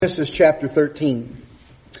Genesis chapter 13.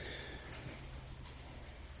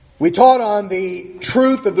 We taught on the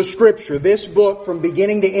truth of the Scripture. This book from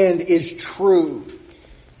beginning to end is true.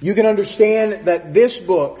 You can understand that this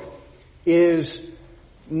book has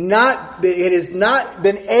not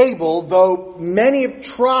been able, though many have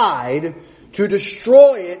tried, to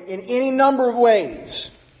destroy it in any number of ways.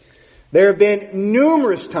 There have been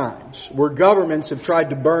numerous times where governments have tried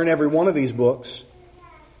to burn every one of these books.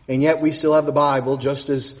 And yet we still have the Bible just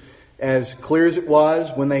as clear as it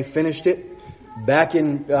was when they finished it back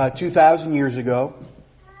in 2,000 years ago.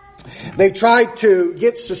 They've tried to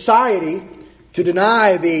get society to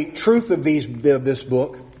deny the truth of this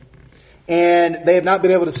book. And they have not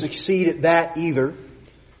been able to succeed at that either.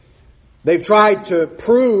 They've tried to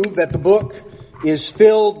prove that the book is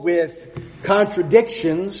filled with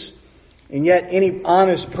contradictions. And yet any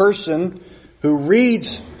honest person who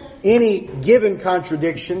reads any given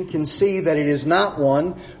contradiction can see that it is not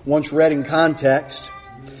one once read in context.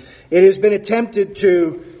 It has been attempted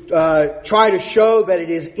to try to show that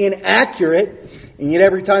it is inaccurate, and yet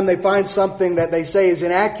every time they find something that they say is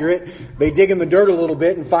inaccurate, they dig in the dirt a little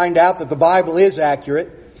bit and find out that the Bible is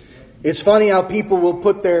accurate. It's funny how people will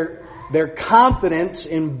put their confidence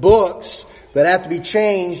in books that have to be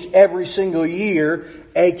changed every single year,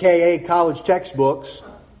 aka college textbooks.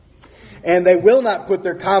 And they will not put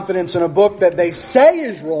their confidence in a book that they say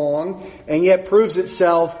is wrong and yet proves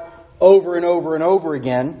itself over and over and over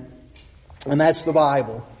again. And that's the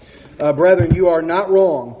Bible. Brethren, you are not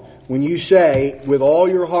wrong when you say with all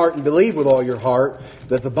your heart and believe with all your heart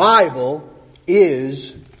that the Bible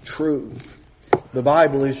is true. The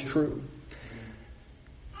Bible is true.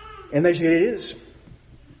 And it is.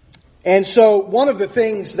 And so one of the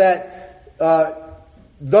things that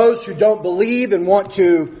those who don't believe and want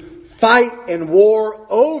to fight and war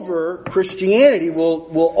over Christianity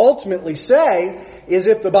will ultimately say is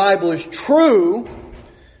if the Bible is true,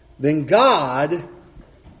 then God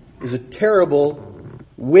is a terrible,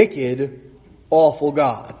 wicked, awful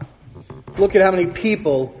God. Look at how many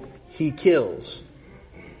people He kills.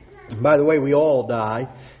 And by the way, we all die,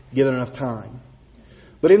 given enough time.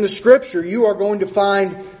 But in the Scripture, you are going to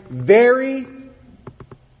find very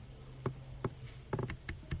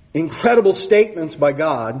incredible statements by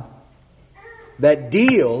God that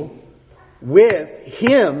deal with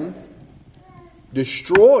Him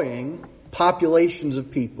destroying populations of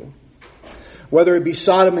people. Whether it be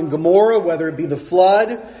Sodom and Gomorrah, whether it be the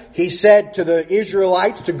flood, He said to the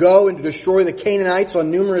Israelites to go and to destroy the Canaanites on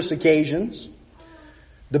numerous occasions.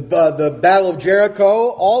 The Battle of Jericho,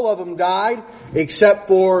 all of them died except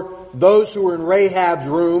for those who were in Rahab's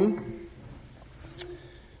room.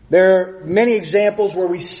 There are many examples where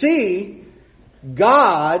we see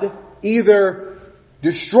God either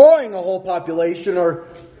destroying a whole population or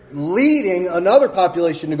leading another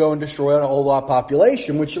population to go and destroy a whole lot of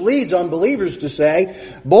population, which leads unbelievers to say,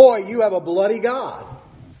 boy, you have a bloody God.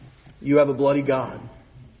 You have a bloody God.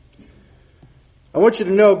 I want you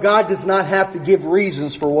to know God does not have to give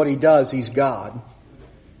reasons for what He does. He's God.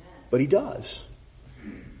 But He does.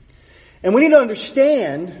 And we need to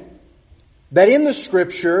understand that in the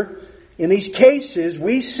Scripture, in these cases,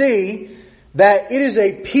 we see that it is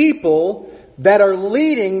a people that are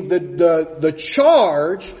leading the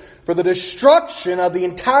charge for the destruction of the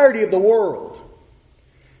entirety of the world.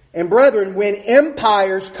 And brethren, when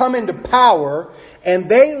empires come into power and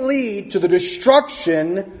they lead to the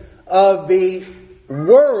destruction of the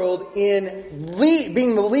world in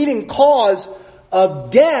being the leading cause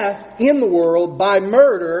of death in the world by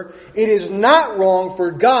murder, it is not wrong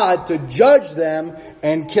for God to judge them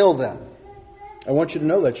and kill them. I want you to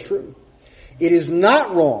know that's true. It is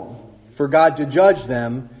not wrong for God to judge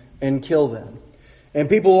them and kill them. And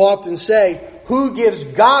people will often say, who gives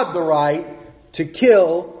God the right to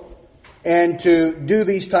kill and to do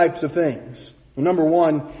these types of things? Well, number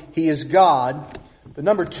one, He is God. But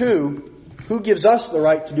number two, who gives us the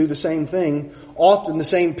right to do the same thing? Often the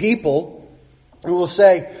same people who will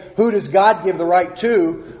say, who does God give the right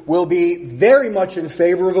to, will be very much in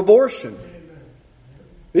favor of abortion.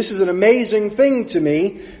 This is an amazing thing to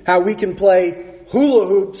me, how we can play hula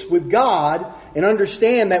hoops with God and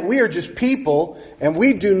understand that we are just people and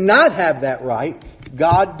we do not have that right.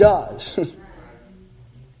 God does.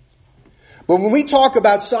 But when we talk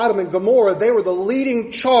about Sodom and Gomorrah, they were the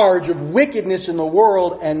leading charge of wickedness in the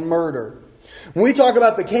world and murder. When we talk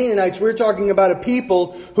about the Canaanites, we're talking about a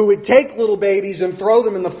people who would take little babies and throw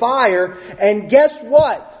them in the fire. And guess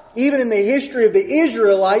what? Even in the history of the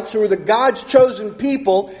Israelites, who were the God's chosen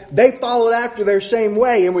people, they followed after their same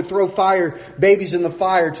way and would throw babies in the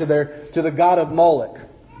fire to the god of Moloch.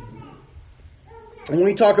 And when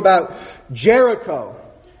we talk about Jericho,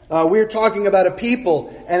 We're talking about a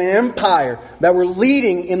people and an empire that were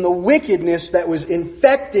leading in the wickedness that was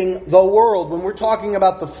infecting the world. When we're talking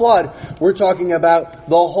about the flood, we're talking about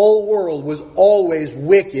the whole world was always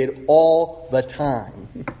wicked all the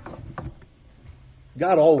time.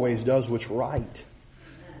 God always does what's right.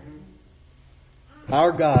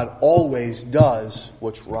 Our God always does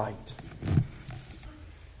what's right.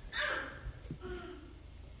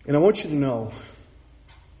 And I want you to know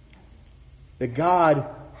that God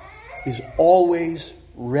is always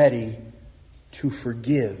ready to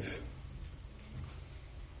forgive.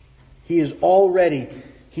 He is always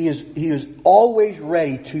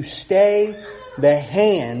ready to stay the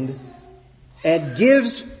hand and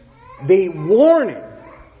gives the warning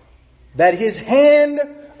that His hand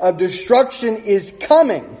of destruction is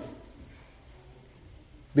coming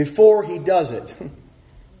before He does it.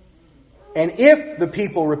 And if the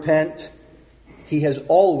people repent, He has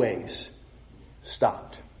always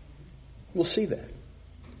stopped. We'll see that.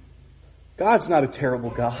 God's not a terrible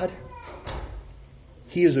God.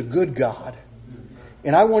 He is a good God.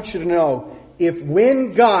 And I want you to know, if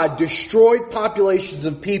when God destroyed populations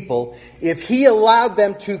of people, if He allowed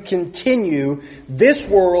them to continue, this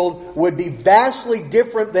world would be vastly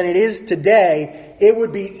different than it is today. It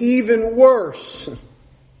would be even worse.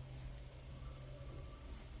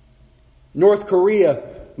 North Korea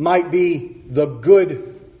might be the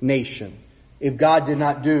good nation if God did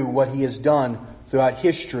not do what He has done throughout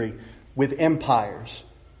history with empires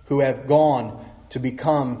who have gone to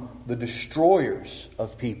become the destroyers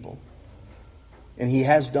of people. And He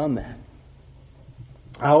has done that.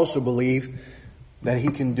 I also believe that He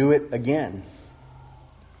can do it again.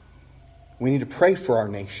 We need to pray for our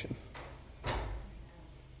nation.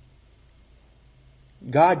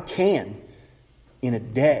 God can, in a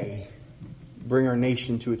day, bring our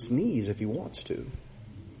nation to its knees if He wants to.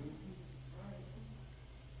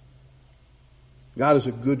 God is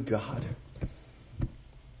a good God.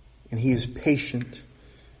 And He is patient.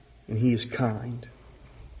 And He is kind.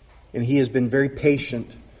 And He has been very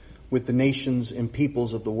patient with the nations and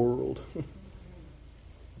peoples of the world.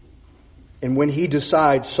 And when He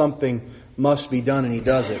decides something must be done and He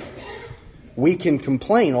does it, we can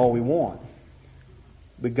complain all we want.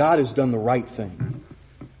 But God has done the right thing.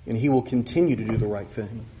 And He will continue to do the right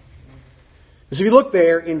thing. So if you look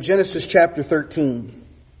there in Genesis chapter 13,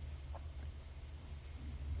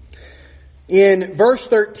 in verse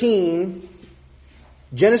 13,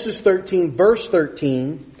 Genesis 13, verse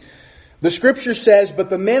 13, the Scripture says, "But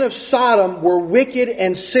the men of Sodom were wicked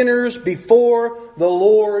and sinners before the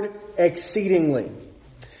Lord exceedingly."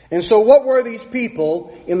 And so what were these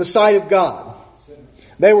people in the sight of God?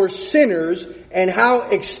 They were sinners, and how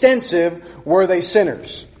extensive were they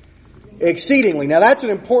sinners? Exceedingly. Now that's an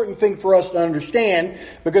important thing for us to understand,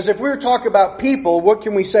 because if we were talking about people, what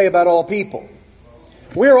can we say about all people?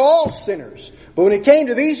 We're all sinners. But when it came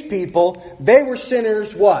to these people, they were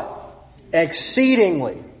sinners what?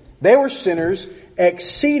 Exceedingly. They were sinners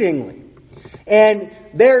exceedingly. And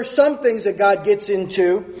there are some things that God gets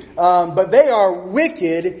into, but they are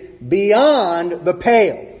wicked beyond the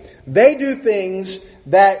pale. They do things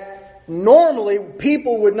that normally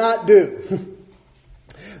people would not do.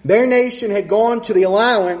 Their nation had gone to the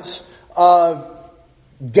allowance of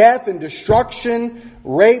death and destruction,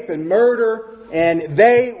 rape and murder, and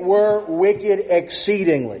they were wicked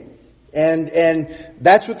exceedingly. And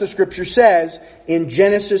that's what the Scripture says in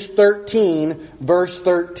Genesis 13, verse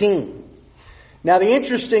 13. Now the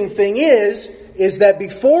interesting thing is that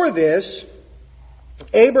before this,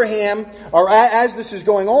 Abraham, or as this is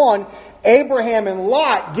going on, Abraham and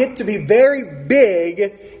Lot get to be very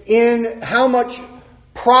big in how much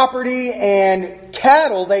property and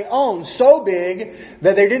cattle they own. So big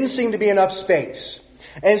that there didn't seem to be enough space.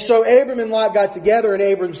 And so Abram and Lot got together, and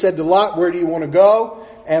Abram said to Lot, "Where do you want to go?"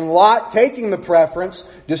 And Lot, taking the preference,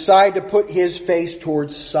 decided to put his face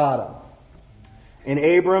towards Sodom. And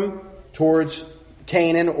Abram towards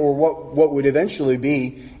Canaan, or what would eventually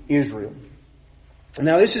be Israel.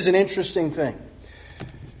 Now this is an interesting thing,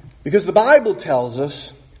 because the Bible tells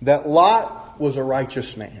us that Lot was a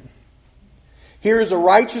righteous man. Here is a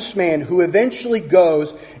righteous man who eventually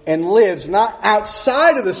goes and lives not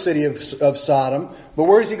outside of the city of Sodom, but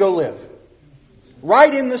where does he go live?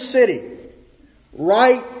 Right in the city.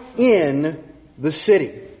 Right in the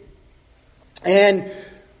city. And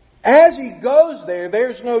as he goes there,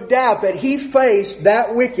 there's no doubt that he faced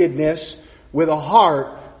that wickedness with a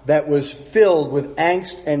heart that was filled with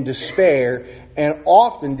angst and despair, and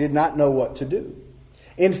often did not know what to do.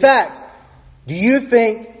 In fact, do you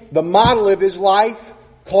think the model of his life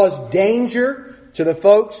caused danger to the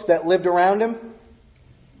folks that lived around him?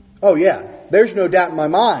 Oh yeah. there's no doubt in my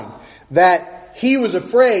mind that he was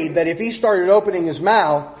afraid that if he started opening his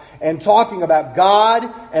mouth and talking about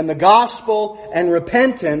God and the gospel and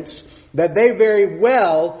repentance, that they very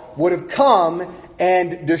well would have come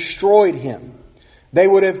and destroyed him. They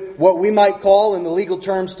would have, what we might call in the legal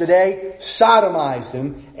terms today, sodomized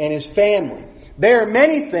him and his family. There are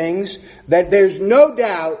many things that there's no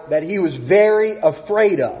doubt that he was very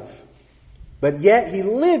afraid of. But yet he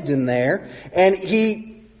lived in there, and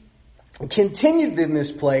he continued in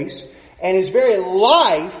this place, and his very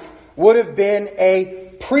life would have been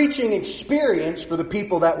a preaching experience for the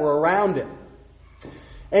people that were around him.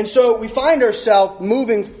 And so we find ourselves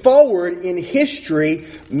moving forward in history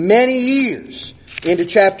many years into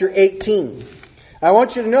chapter 18. I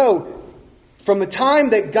want you to know, from the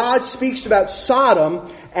time that God speaks about Sodom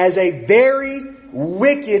as a very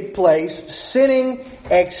wicked place, sinning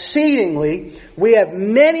exceedingly, we have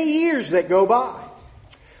many years that go by.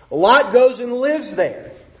 Lot goes and lives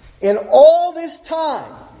there. In all this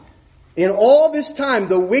time,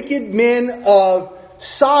 the wicked men of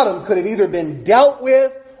Sodom could have either been dealt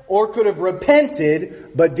with or could have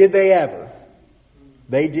repented, but did they ever?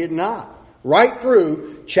 They did not. Right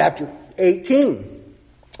through chapter 18.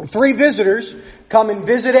 3 visitors come and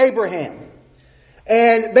visit Abraham.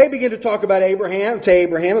 And they begin to talk about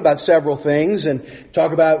Abraham about several things, and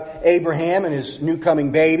talk about Abraham and his new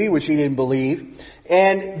coming baby, which he didn't believe.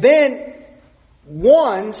 And then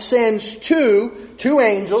one sends two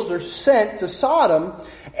angels are sent to Sodom,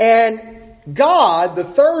 and God, the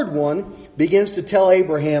third one, begins to tell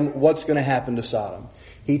Abraham what's going to happen to Sodom.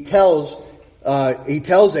 He tells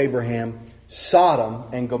Abraham, Sodom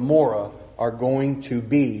and Gomorrah are going to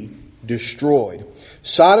be destroyed.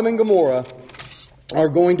 Sodom and Gomorrah are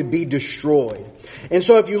going to be destroyed. And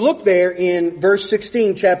so if you look there in verse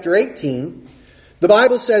 16, chapter 18, the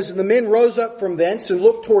Bible says, and the men rose up from thence and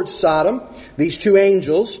looked towards Sodom, these 2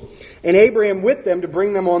 angels, and Abraham with them to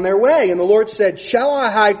bring them on their way. And the Lord said, shall I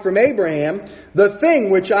hide from Abraham the thing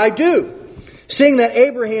which I do? Seeing that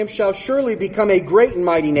Abraham shall surely become a great and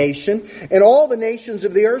mighty nation, and all the nations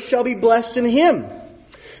of the earth shall be blessed in him.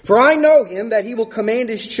 For I know him, that he will command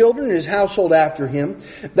his children and his household after him,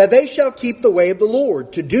 that they shall keep the way of the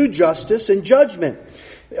Lord, to do justice and judgment,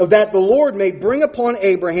 that the Lord may bring upon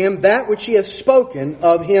Abraham that which he hath spoken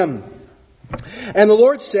of him. And the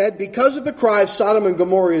Lord said, because of the cry of Sodom and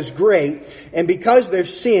Gomorrah is great, and because their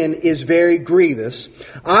sin is very grievous,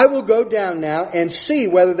 I will go down now and see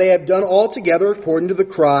whether they have done altogether according to the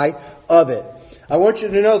cry of it. I want you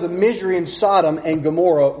to know the misery in Sodom and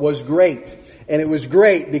Gomorrah was great. And it was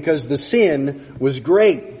great because the sin was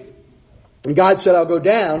great. And God said, I'll go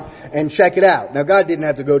down and check it out. Now, God didn't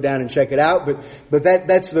have to go down and check it out, but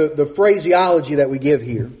that's the phraseology that we give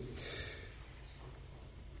here.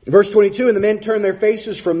 Verse 22, and the men turned their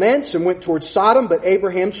faces from thence and went towards Sodom, but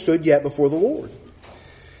Abraham stood yet before the Lord.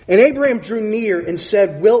 And Abraham drew near and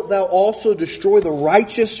said, wilt thou also destroy the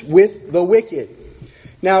righteous with the wicked?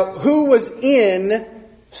 Now, who was in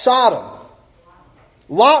Sodom?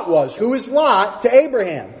 Lot was. Who is Lot to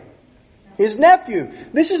Abraham? His nephew.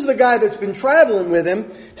 This is the guy that's been traveling with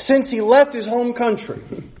him since he left his home country.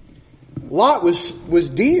 Lot was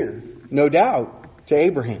dear, no doubt, to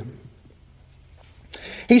Abraham.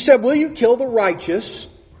 He said, will you kill the righteous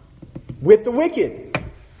with the wicked?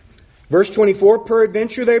 Verse 24,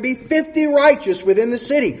 peradventure there be 50 righteous within the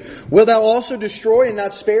city. Wilt thou also destroy and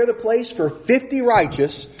not spare the place for 50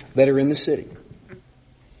 righteous that are in the city?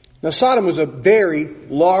 Now, Sodom was a very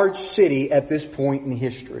large city at this point in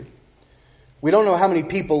history. We don't know how many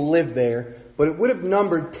people lived there, but it would have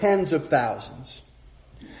numbered tens of thousands.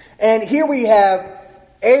 And here we have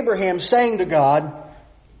Abraham saying to God,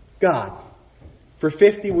 God, for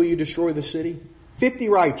 50 will you destroy the city? 50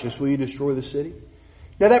 righteous will you destroy the city?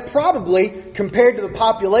 Now that probably, compared to the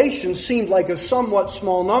population, seemed like a somewhat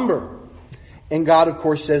small number. And God, of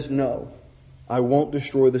course, says, no, I won't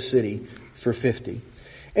destroy the city for 50.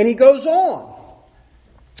 And he goes on.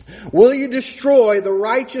 Will you destroy the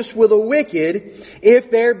righteous with the wicked if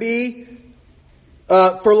there be,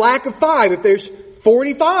 for lack of 5, if there's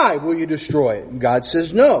 45, will you destroy it? And God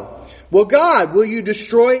says no. Well, God, will you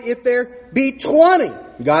destroy if there be 20?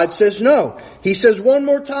 God says no. He says one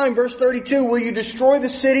more time, verse 32, will you destroy the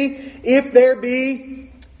city if there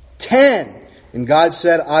be 10? And God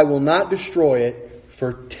said, I will not destroy it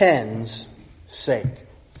for 10's sake.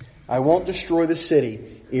 I won't destroy the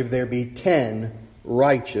city if there be 10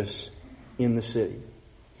 righteous in the city.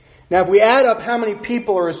 Now, if we add up how many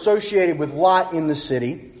people are associated with Lot in the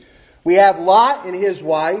city, we have Lot and his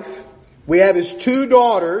wife, we have his 2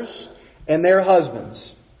 daughters and their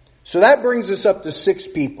husbands. So that brings us up to 6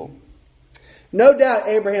 people. No doubt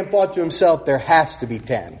Abraham thought to himself, there has to be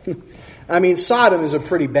 10. I mean, Sodom is a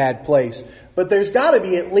pretty bad place. But there's got to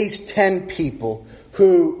be at least 10 people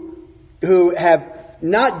who have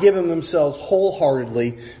not given themselves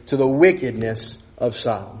wholeheartedly to the wickedness of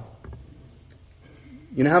Sodom.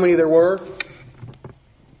 You know how many there were?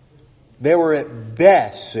 There were at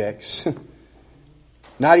best 6.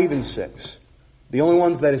 Not even 6. The only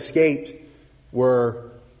ones that escaped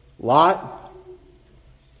were Lot,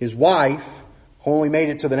 his wife, who only made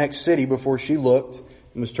it to the next city before she looked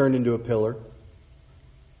and was turned into a pillar,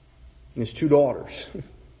 and his 2 daughters.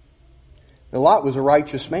 Now, Lot was a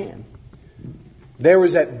righteous man. There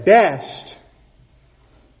was at best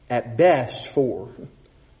 4.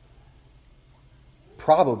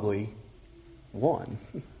 Probably 1.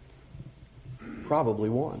 Probably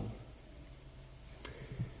 1.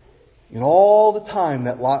 And all the time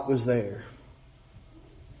that Lot was there,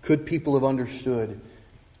 could people have understood,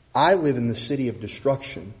 I live in the city of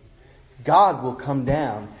destruction. God will come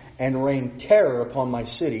down and rain terror upon my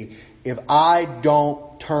city if I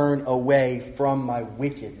don't turn away from my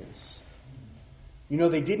wickedness. You know,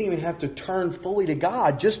 they didn't even have to turn fully to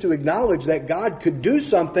God just to acknowledge that God could do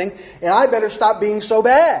something, and I better stop being so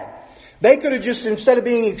bad. They could have just, instead of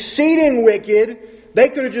being exceeding wicked, they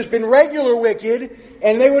could have just been regular wicked,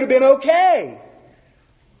 and they would have been okay.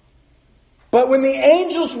 But when the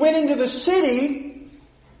angels went into the city,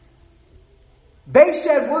 they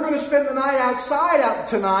said, we're going to spend the night outside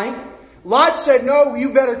tonight. Lot said, no,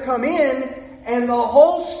 you better come in. And the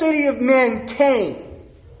whole city of men came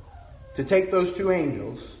to take those 2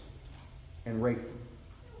 angels and rape them.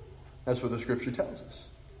 That's what the scripture tells us.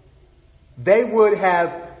 They would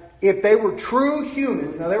have, if they were true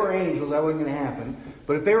humans, now they were angels, that wasn't going to happen,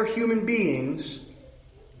 but if they were human beings,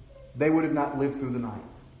 they would have not lived through the night.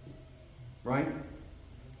 Right?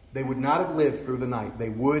 They would not have lived through the night. They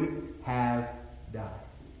would have died.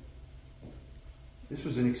 This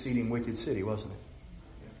was an exceeding wicked city, wasn't it?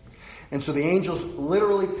 And so the angels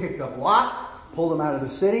literally picked up Lot, pulled him out of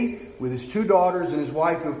the city with his 2 daughters and his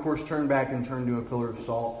wife, who of course turned back and turned to a pillar of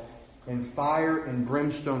salt. And fire and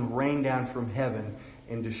brimstone rained down from heaven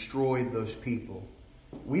and destroyed those people.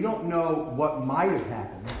 We don't know what might have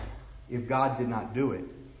happened if God did not do it.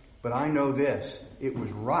 But I know this, it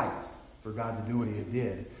was right for God to do what He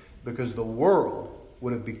did, because the world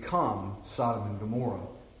would have become Sodom and Gomorrah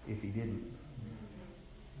if He didn't.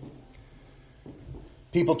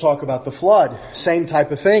 People talk about the flood. Same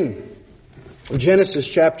type of thing. Genesis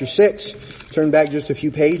chapter 6. Turn back just a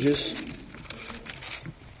few pages.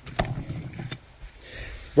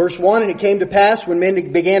 Verse 1, and it came to pass when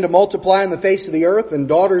men began to multiply on the face of the earth, and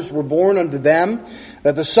daughters were born unto them,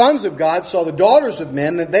 that the sons of God saw the daughters of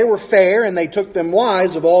men, that they were fair, and they took them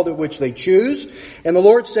wives of all that which they choose. And the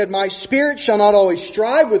Lord said, my spirit shall not always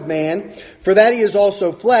strive with man, for that he is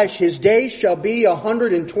also flesh. His days shall be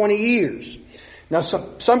 120 years. Now,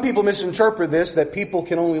 some people misinterpret this, that people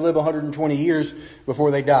can only live 120 years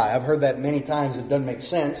before they die. I've heard that many times. It doesn't make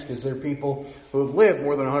sense, because there are people who have lived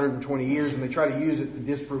more than 120 years, and they try to use it to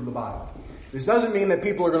disprove the Bible. This doesn't mean that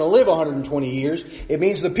people are going to live 120 years. It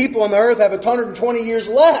means the people on the earth have 120 years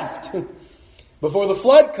left before the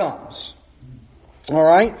flood comes. All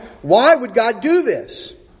right? Why would God do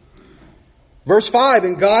this? Verse 5,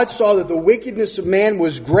 and God saw that the wickedness of man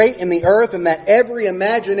was great in the earth, and that every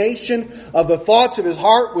imagination of the thoughts of his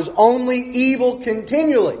heart was only evil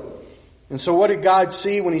continually. And so what did God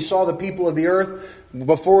see when He saw the people of the earth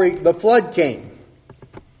before the flood came?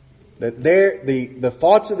 That the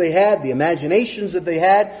thoughts that they had, the imaginations that they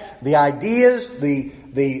had, the ideas,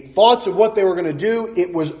 the thoughts of what they were going to do,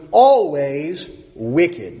 it was always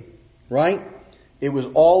wicked. Right? It was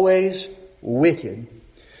always wicked.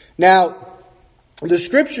 Now, the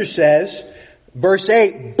scripture says, verse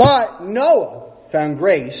 8, but Noah found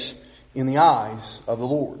grace in the eyes of the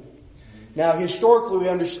Lord. Now, historically, we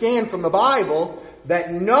understand from the Bible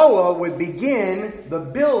that Noah would begin the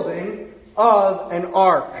building of an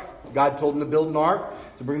ark. God told him to build an ark,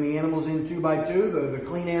 to bring the animals in 2 by 2, the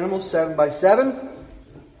clean animals 7 by 7.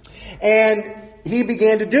 And he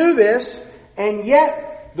began to do this, and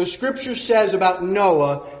yet the scripture says about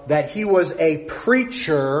Noah that he was a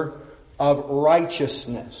preacher of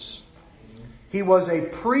righteousness. He was a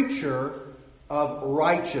preacher of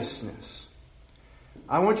righteousness.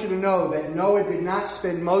 I want you to know that Noah did not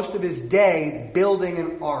spend most of his day building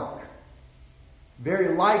an ark.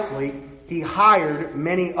 Very likely, he hired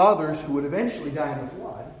many others who would eventually die in the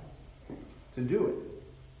flood to do it.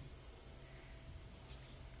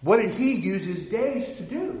 What did he use his days to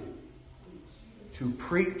do? To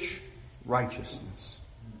preach righteousness.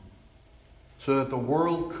 So that the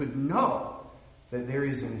world could know that there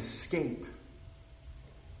is an escape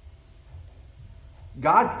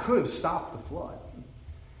God could have stopped the flood.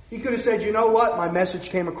 He could have said, you know what? My message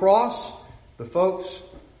came across. The folks,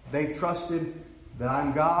 they've trusted that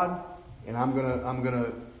I'm God, and I'm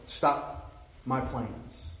gonna stop my plans.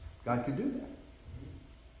 God could do that.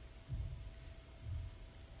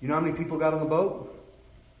 You know how many people got on the boat?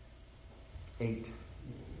 8.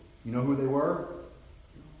 You know who they were?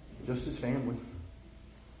 Just his family.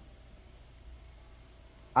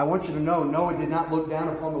 I want you to know, Noah did not look down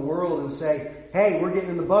upon the world and say, hey, we're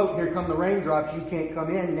getting in the boat, here come the raindrops, you can't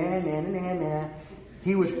come in, nah.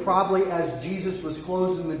 He was probably, as Jesus was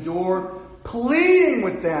closing the door, pleading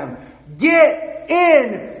with them, get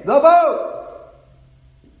in the boat.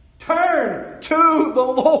 Turn to the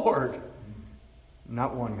Lord.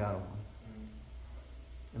 Not one got on.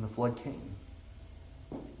 And the flood came.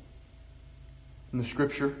 And the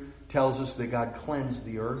scripture tells us that God cleansed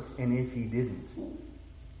the earth, and if He didn't,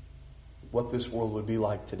 what this world would be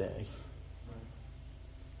like today.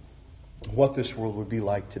 What this world would be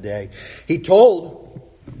like today. He told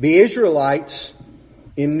the Israelites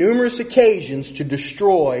in numerous occasions to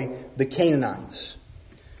destroy the Canaanites.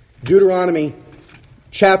 Deuteronomy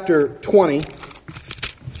chapter 20.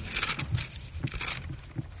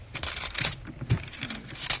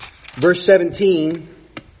 Verse 17.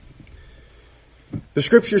 The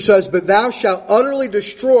scripture says, but thou shalt utterly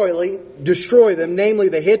destroy them, namely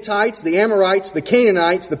the Hittites, the Amorites, the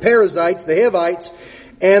Canaanites, the Perizzites, the Hivites,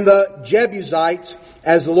 and the Jebusites,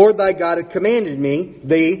 as the Lord thy God hath commanded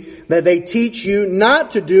thee, that they teach you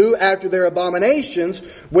not to do after their abominations,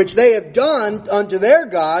 which they have done unto their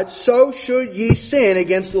gods, so should ye sin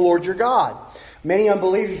against the Lord your God. Many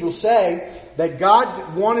unbelievers will say that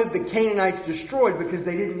God wanted the Canaanites destroyed because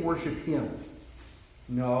they didn't worship Him.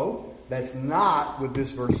 No. That's not what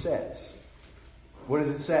this verse says. What does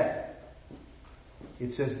it say?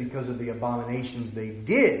 It says because of the abominations they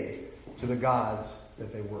did to the gods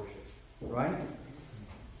that they worshiped. Right?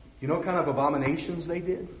 You know what kind of abominations they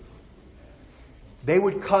did? They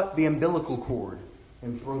would cut the umbilical cord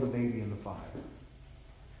and throw the baby in the fire.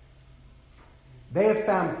 They have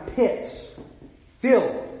found pits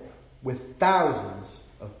filled with thousands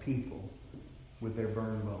of people with their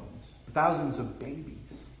burned bones. Thousands of babies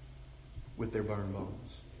with their burned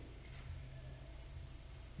bones.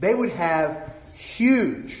 They would have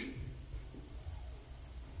huge,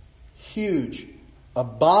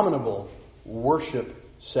 abominable worship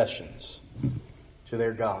sessions to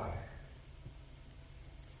their God.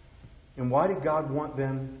 And why did God want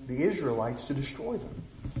them, the Israelites, to destroy them?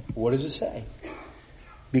 What does it say?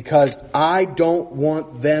 Because I don't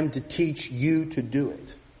want them to teach you to do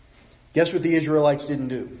it. Guess what the Israelites didn't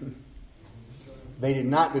do? They did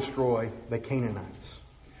not destroy the Canaanites.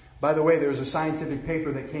 By the way, there was a scientific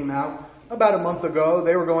paper that came out about a month ago.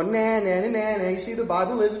 They were going, nah. You see, the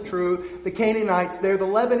Bible isn't true. The Canaanites, they're the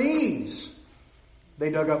Lebanese.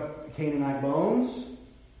 They dug up Canaanite bones.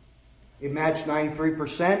 It matched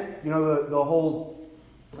 93%. You know, the whole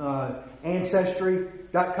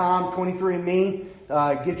Ancestry.com, 23andMe,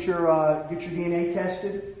 get your DNA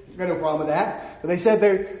tested. Got no problem with that. But they said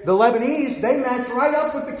the Lebanese, they match right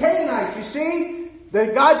up with the Canaanites. You see?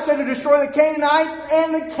 That God said to destroy the Canaanites,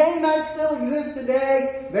 and the Canaanites still exist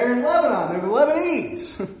today. They're in Lebanon. They're the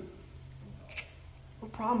Lebanese. No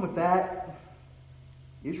problem with that.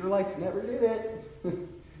 The Israelites never did it.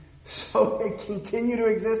 So they continue to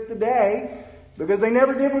exist today because they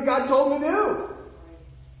never did what God told them to do.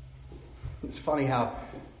 It's funny how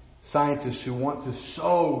scientists who want to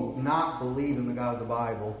so not believe in the God of the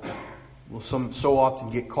Bible will so often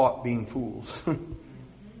get caught being fools.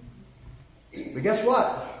 But guess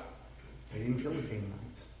what? They didn't kill the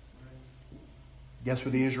Canaanites. Guess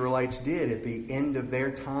what the Israelites did at the end of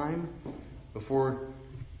their time? Before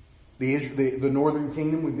the northern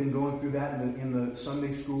kingdom, we've been going through that in the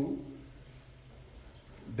Sunday school.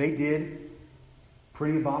 They did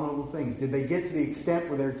pretty abominable things. Did they get to the extent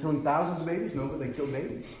where they're killing thousands of babies? No, but they killed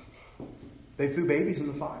babies. They threw babies in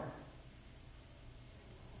the fire.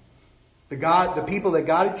 The people that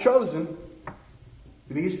God had chosen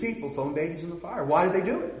to be His people throwing babies in the fire. Why did they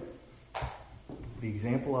do it? The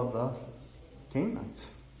example of the Canaanites.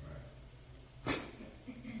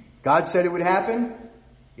 God said it would happen.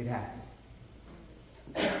 It happened.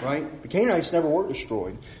 Right? The Canaanites never were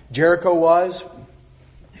destroyed. Jericho was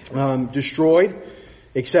destroyed,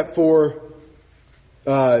 except for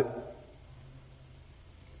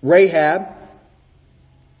Rahab.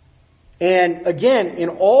 And again, in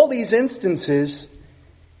all these instances,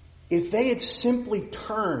 if they had simply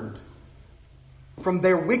turned from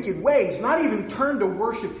their wicked ways, not even turned to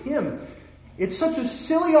worship Him, it's such a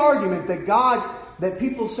silly argument that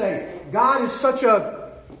people say God is such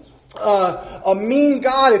a a mean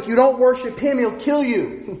God. If you don't worship Him, He'll kill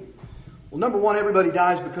you. Well, number one, everybody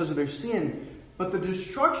dies because of their sin. But the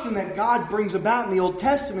destruction that God brings about in the Old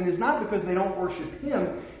Testament is not because they don't worship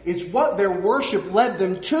Him. It's what their worship led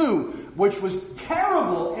them to, which was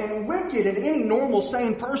terrible and wicked. And any normal,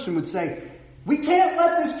 sane person would say, we can't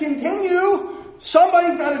let this continue.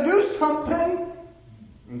 Somebody's got to do something.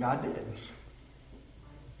 And God did.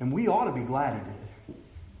 And we ought to be glad He did.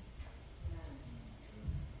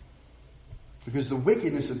 Because the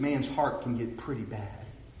wickedness of man's heart can get pretty bad.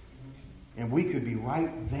 And we could be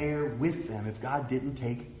right there with them if God didn't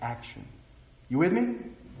take action. You with me?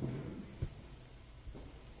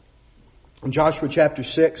 In Joshua chapter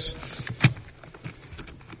 6,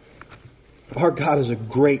 our God is a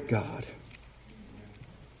great God.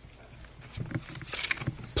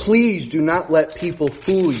 Please do not let people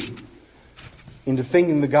fool you into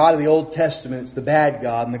thinking the God of the Old Testament is the bad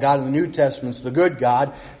God and the God of the New Testament is the good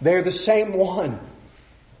God. They're the same one.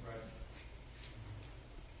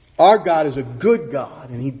 Our God is a good God,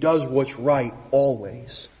 and He does what's right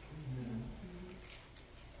always.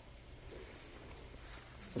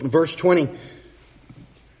 Verse 20.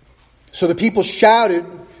 So the people shouted.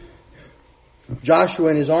 Joshua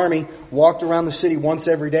and his army walked around the city once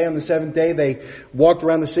every day. On the seventh day, they walked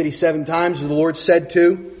around the city 7 times, as the Lord said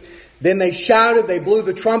to. Then they shouted, they blew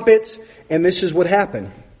the trumpets, and this is what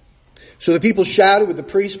happened. So the people shouted with the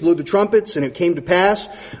priests, blew the trumpets, and it came to pass,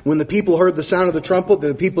 when the people heard the sound of the trumpet, that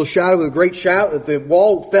the people shouted with a great shout, that the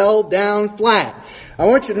wall fell down flat. I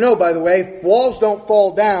want you to know, by the way, walls don't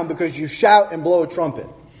fall down because you shout and blow a trumpet.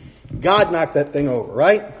 God knocked that thing over,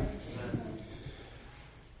 right?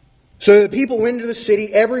 So the people went into the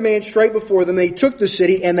city, every man straight before them. They took the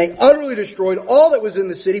city, and they utterly destroyed all that was in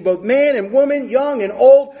the city, both man and woman, young and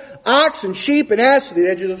old, ox and sheep and ass, to the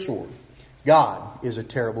edge of the sword. God is a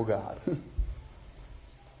terrible God.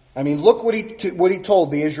 I mean, look what he told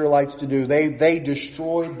the Israelites to do. They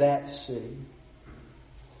destroyed that city.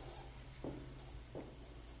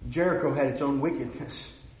 Jericho had its own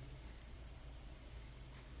wickedness.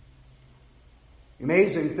 The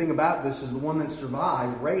amazing thing about this is the one that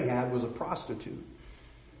survived, Rahab, was a prostitute.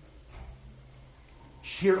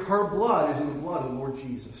 Her blood is in the blood of the Lord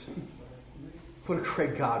Jesus. What a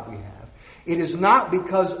great God we have. It is not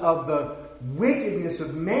because of the wickedness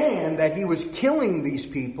of man that he was killing these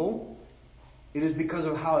people. It is because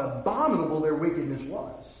of how abominable their wickedness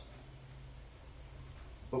was.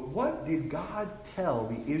 But what did God tell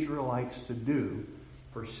the Israelites to do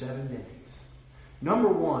for 7 days? Number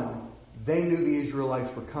one, they knew the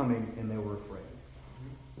Israelites were coming and they were afraid.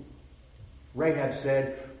 Rahab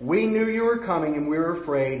said, we knew you were coming and we were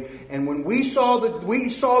afraid. And when we saw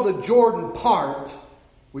the Jordan part,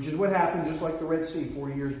 which is what happened just like the Red Sea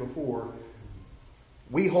 40 years before,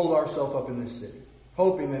 we hold ourselves up in this city,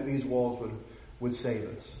 hoping that these walls would save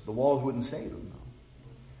us. The walls wouldn't save them,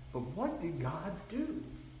 though. But what did God do?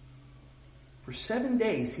 For 7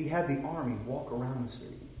 days, He had the army walk around the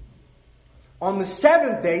city. On the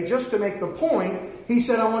 7th day, just to make the point, He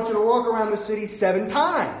said, I want you to walk around the city 7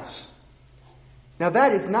 times. Now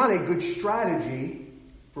that is not a good strategy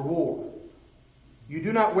for war. You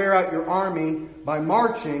do not wear out your army by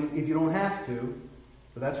marching if you don't have to.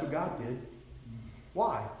 But that's what God did.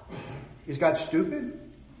 Why? Is God stupid?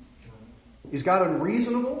 Is God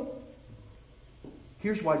unreasonable?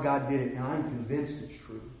 Here's why God did it, and I'm convinced it's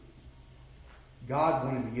true. God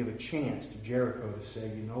wanted to give a chance to Jericho to say,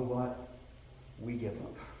 you know what? We give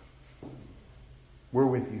up. We're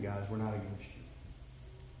with you guys. We're not against you.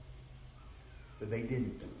 But they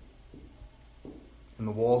didn't. And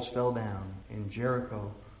the walls fell down, and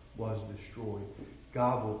Jericho was destroyed.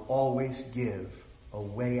 God will always give a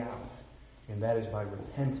way out, and that is by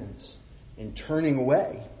repentance and turning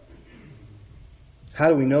away. How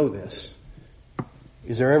do we know this?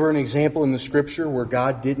 Is there ever an example in the Scripture where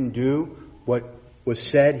God didn't do what was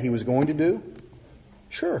said He was going to do?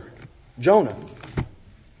 Sure. Jonah,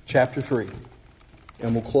 chapter 3.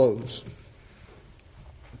 And we'll close.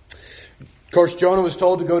 Of course, Jonah was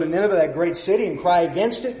told to go to Nineveh, that great city, and cry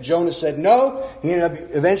against it. Jonah said no. He ended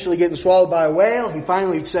up eventually getting swallowed by a whale. He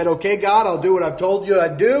finally said, okay, God, I'll do what I've told you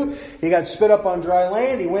I'd do. He got spit up on dry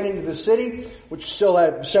land. He went into the city, which still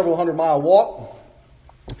had a several 100-mile walk.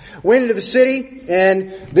 Went into the city,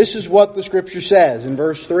 and this is what the Scripture says in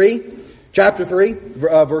chapter 3,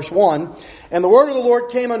 verse 1. And the word of the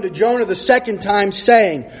Lord came unto Jonah the second time,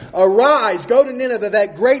 saying, Arise, go to Nineveh,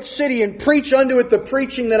 that great city, and preach unto it the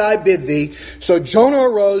preaching that I bid thee. So Jonah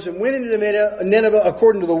arose and went into Nineveh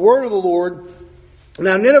according to the word of the Lord.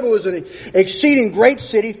 Now Nineveh was an exceeding great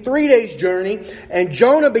city, 3 days' journey, and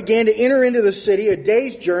Jonah began to enter into the city a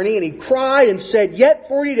day's journey, and he cried and said, "Yet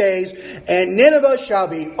 40 days, and Nineveh shall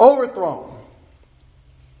be overthrown."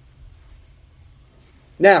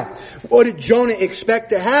 Now, what did Jonah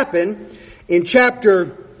expect to happen? In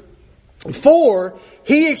chapter 4,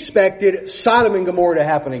 he expected Sodom and Gomorrah to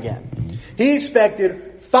happen again. He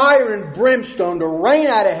expected fire and brimstone to rain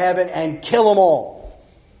out of heaven and kill them all.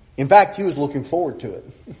 In fact, he was looking forward to it.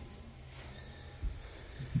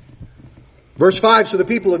 Verse 5, so the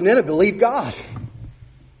people of Nineveh believed God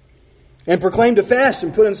and proclaimed a fast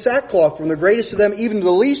and put on sackcloth, from the greatest of them even to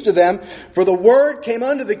the least of them. For the word came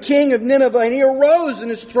unto the king of Nineveh, and he arose in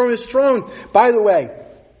his throne. By the way,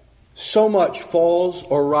 so much falls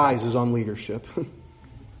or rises on leadership.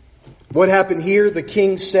 What happened here? The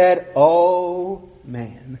king said, "Oh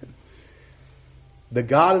man, the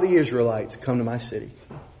God of the Israelites, come to my city."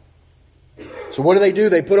 So what do?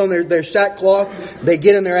 They put on their sackcloth. They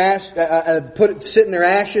get in their sit in their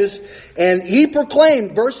ashes. And he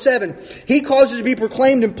proclaimed, verse 7, he caused it to be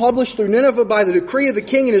proclaimed and published through Nineveh by the decree of the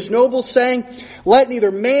king and his nobles, saying, "Let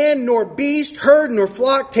neither man nor beast, herd nor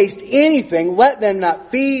flock taste anything. Let them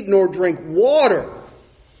not feed nor drink water."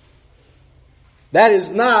 That is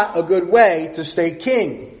not a good way to stay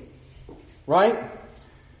king. Right?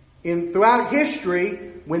 Throughout history,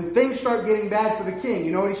 when things start getting bad for the king,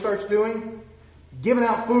 you know what he starts doing? Giving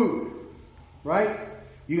out food. Right?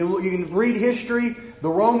 You can read history. The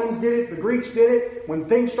Romans did it. The Greeks did it. When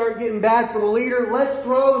things start getting bad for the leader, let's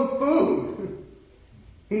throw them food.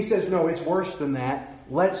 He says, no, it's worse than that.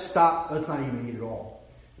 Let's stop. Let's not even eat at all.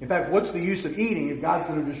 In fact, what's the use of eating if God's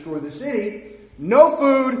going to destroy the city? No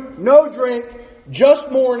food, no drink,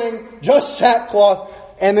 just mourning, just sackcloth.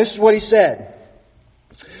 And this is what he said.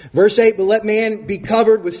 Verse 8, but let man be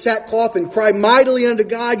covered with sackcloth and cry mightily unto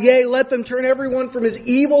God. Yea, let them turn everyone from his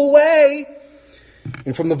evil way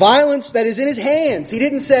and from the violence that is in his hands. He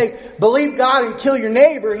didn't say, believe God and kill your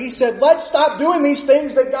neighbor. He said, let's stop doing these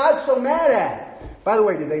things that God's so mad at. By the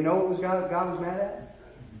way, did they know what was God was mad at?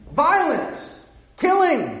 Violence.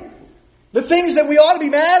 Killing. The things that we ought to be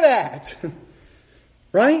mad at.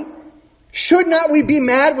 Right? Should not we be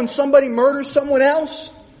mad when somebody murders someone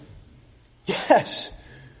else? Yes.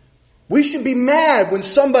 We should be mad when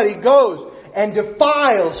somebody goes and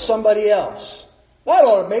defiles somebody else. That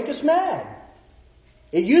ought to make us mad.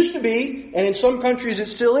 It used to be, and in some countries it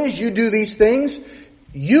still is, you do these things,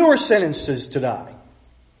 you are sentenced to die.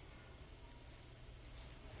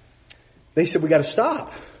 They said, we got to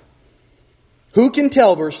stop. Who can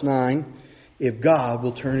tell, verse 9, if God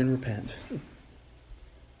will turn and repent?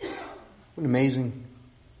 What an amazing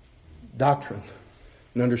doctrine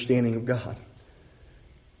and understanding of God.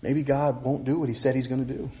 Maybe God won't do what He said He's going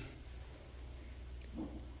to do.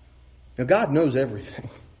 Now, God knows everything.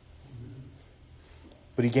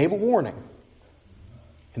 But He gave a warning,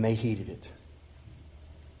 and they heeded it.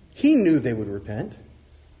 He knew they would repent.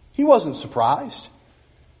 He wasn't surprised.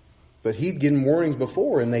 But He'd given warnings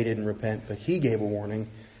before, and they didn't repent. But He gave a warning,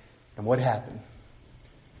 and what happened?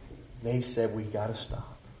 They said, we got to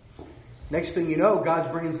stop. Next thing you know,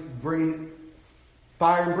 God's bringing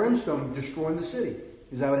fire and brimstone, destroying the city.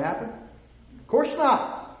 Is that what happened? Of course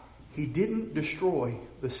not. He didn't destroy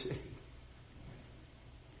the city.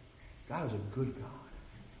 God is a good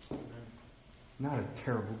God. Not a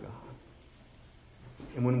terrible God.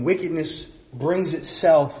 And when wickedness brings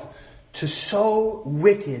itself to so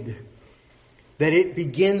wicked that it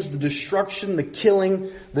begins the destruction, the killing,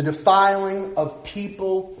 the defiling of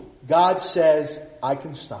people, God says, I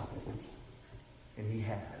can stop it. And He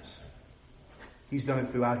has. He's done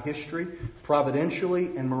it throughout history,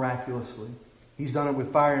 providentially and miraculously. He's done it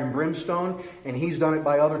with fire and brimstone, and He's done it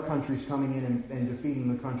by other countries coming in and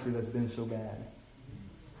defeating the country that's been so bad.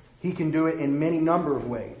 He can do it in many number of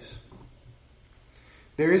ways.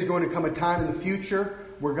 There is going to come a time in the future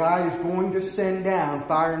where God is going to send down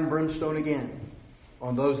fire and brimstone again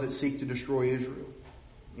on those that seek to destroy Israel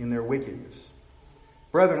in their wickedness.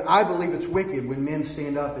 Brethren, I believe it's wicked when men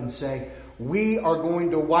stand up and say, we are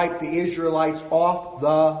going to wipe the Israelites off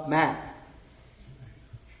the map.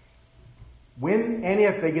 When and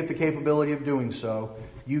if they get the capability of doing so,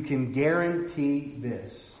 you can guarantee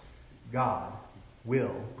this. God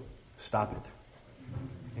will stop it.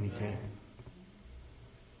 And He can.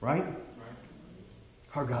 Right?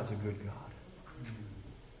 Our God's a good God.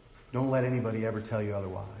 Don't let anybody ever tell you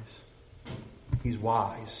otherwise. He's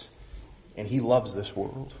wise. And He loves this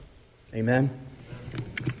world. Amen?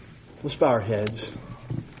 Let's bow our heads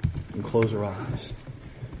and close our eyes.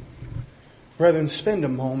 Brethren, spend a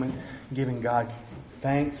moment giving God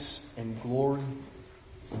thanks and glory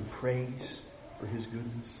and praise. for His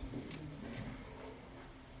goodness?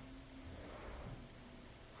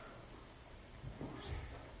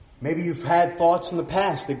 Maybe you've had thoughts in the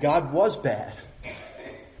past that God was bad.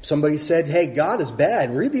 Somebody said, hey, God is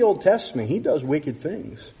bad. Read the Old Testament. He does wicked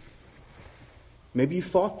things. Maybe you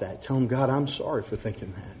thought that. Tell Him, God, I'm sorry for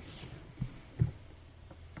thinking that.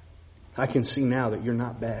 I can see now that you're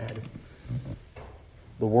not bad.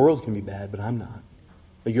 The world can be bad, but I'm not.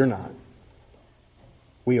 But you're not.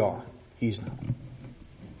 We are. He's not.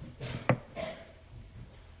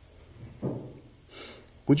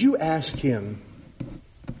 Would you ask Him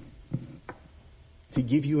to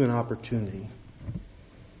give you an opportunity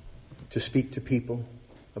to speak to people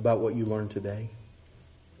about what you learned today?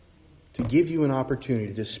 To give you an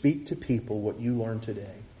opportunity to speak to people what you learned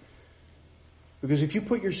today. Because if you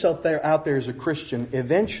put yourself out there as a Christian,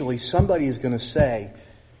 eventually somebody is going to say,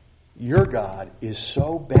 your God is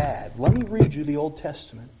so bad. Let me read you the Old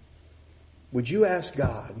Testament. Would you ask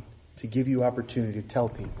God to give you opportunity to tell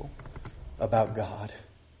people about God,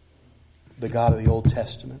 the God of the Old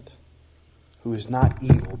Testament, who is not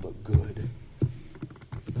evil but good?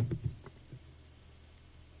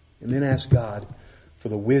 And then ask God for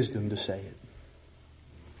the wisdom to say it.